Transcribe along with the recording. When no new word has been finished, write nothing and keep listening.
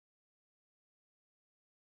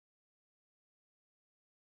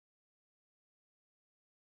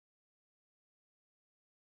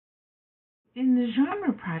In the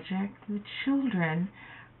genre project, the children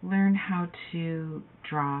learn how to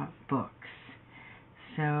draw books.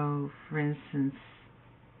 So, for instance,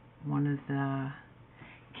 one of the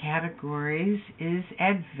categories is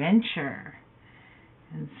adventure.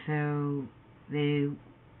 And so they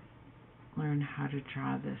learn how to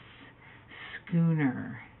draw this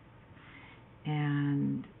schooner,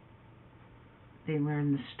 and they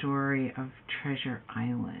learn the story of Treasure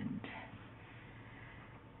Island.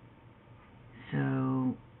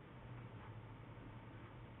 So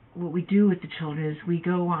what we do with the children is we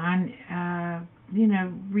go on,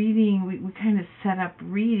 reading. We kind of set up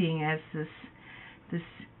reading as this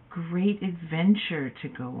great adventure to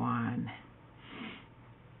go on.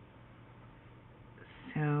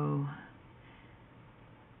 So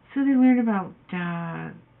they learn about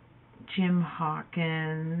Jim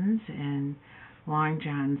Hawkins and Long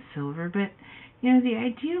John Silver. But the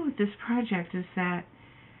idea with this project is that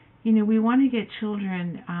we want to get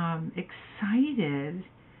children excited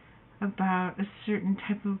about a certain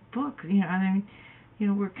type of book. And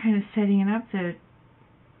then we're kind of setting it up that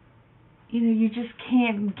you just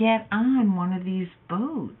can't get on one of these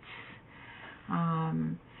boats.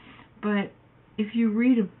 But if you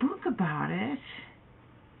read a book about it,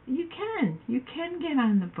 you can get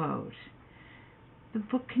on the boat. The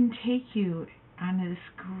book can take you on this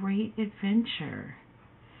great adventure.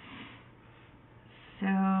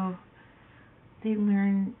 So they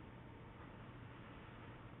learn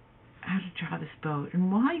how to draw this boat.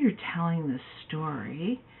 And while you're telling the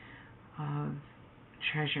story of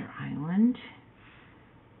Treasure Island,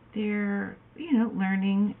 they're,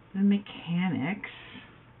 learning the mechanics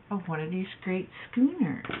of one of these great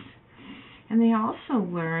schooners. And they also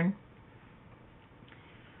learn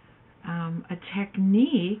a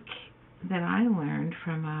technique that I learned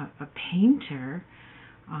from a painter,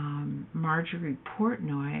 Marjorie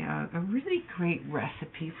Portnoy, a really great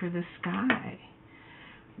recipe for the sky,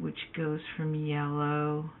 which goes from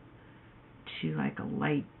yellow to like a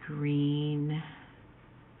light green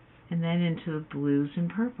and then into the blues and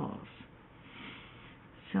purples.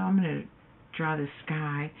 So I'm going to draw the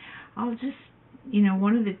sky. I'll just,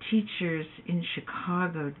 one of the teachers in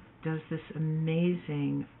Chicago does this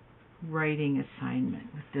amazing writing assignment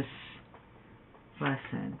with this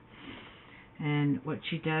lesson. And what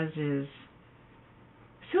she does is,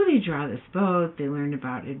 so they draw this boat, they learn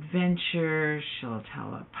about adventure, she'll tell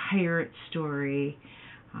a pirate story,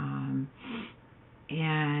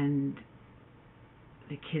 and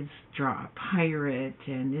the kids draw a pirate,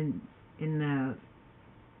 and in the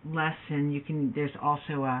lesson there's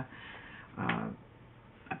also a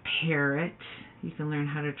parrot. You can learn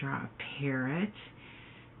how to draw a parrot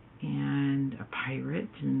and a pirate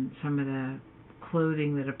and some of the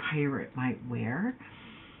clothing that a pirate might wear.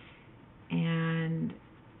 And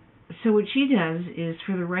so what she does is,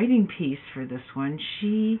 for the writing piece for this one,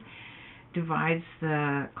 she divides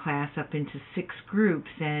the class up into 6 groups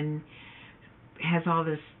and has all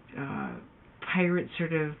this pirate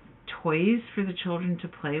sort of toys for the children to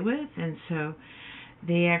play with. And so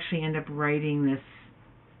they actually end up writing this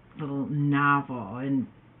little novel, and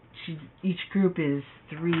each group is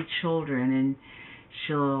 3 children, and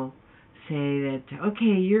she'll say that,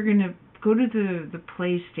 okay, you're going to go to the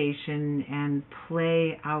play station and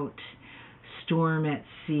play out Storm at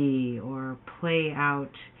Sea, or play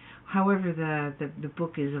out however the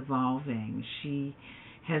book is evolving. She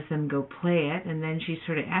has them go play it, and then she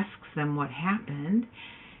sort of asks them what happened,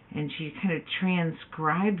 and she kind of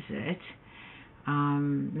transcribes it.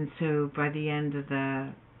 And so by the end of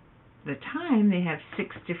the time, they have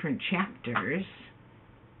 6 different chapters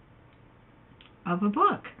of a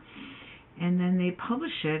book. And then they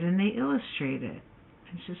publish it and they illustrate it.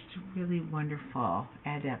 It's just a really wonderful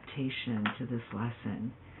adaptation to this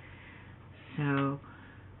lesson. So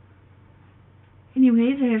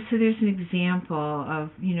anyway, there's an example of,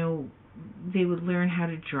 they would learn how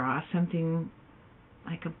to draw something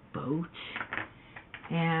like a boat,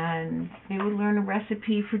 and they would learn a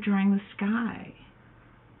recipe for drawing the sky.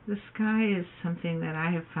 The sky is something that I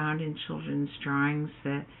have found in children's drawings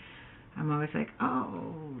that I'm always like,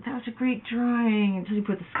 oh, that was a great drawing, until you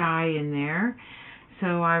put the sky in there.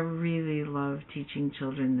 So I really love teaching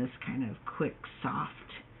children this kind of quick, soft,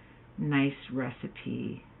 nice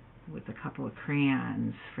recipe with a couple of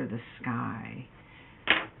crayons for the sky.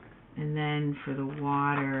 And then for the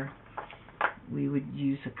water, we would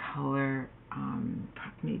use a color,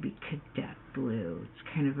 maybe cadet blue.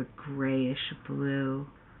 It's kind of a grayish blue.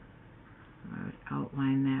 I would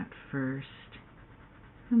outline that first.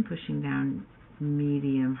 I'm pushing down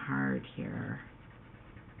medium hard here.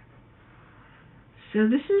 So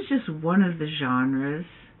this is just one of the genres.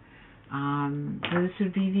 This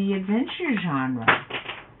would be the adventure genre.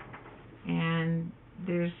 And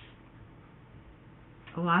there's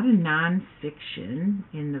a lot of nonfiction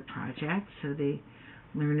in the project, so they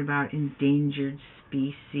learn about endangered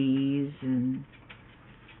species and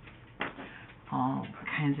all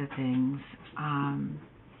kinds of things.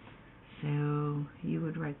 So you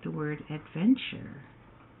would write the word adventure.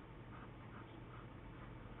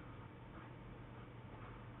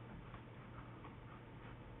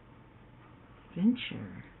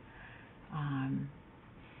 Adventure.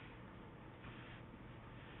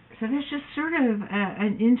 So there's just sort of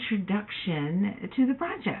an introduction to the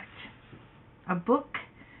project. A book,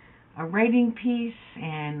 a writing piece,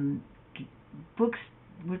 and books.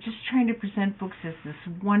 We're just trying to present books as this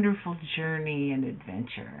wonderful journey and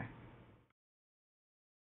adventure.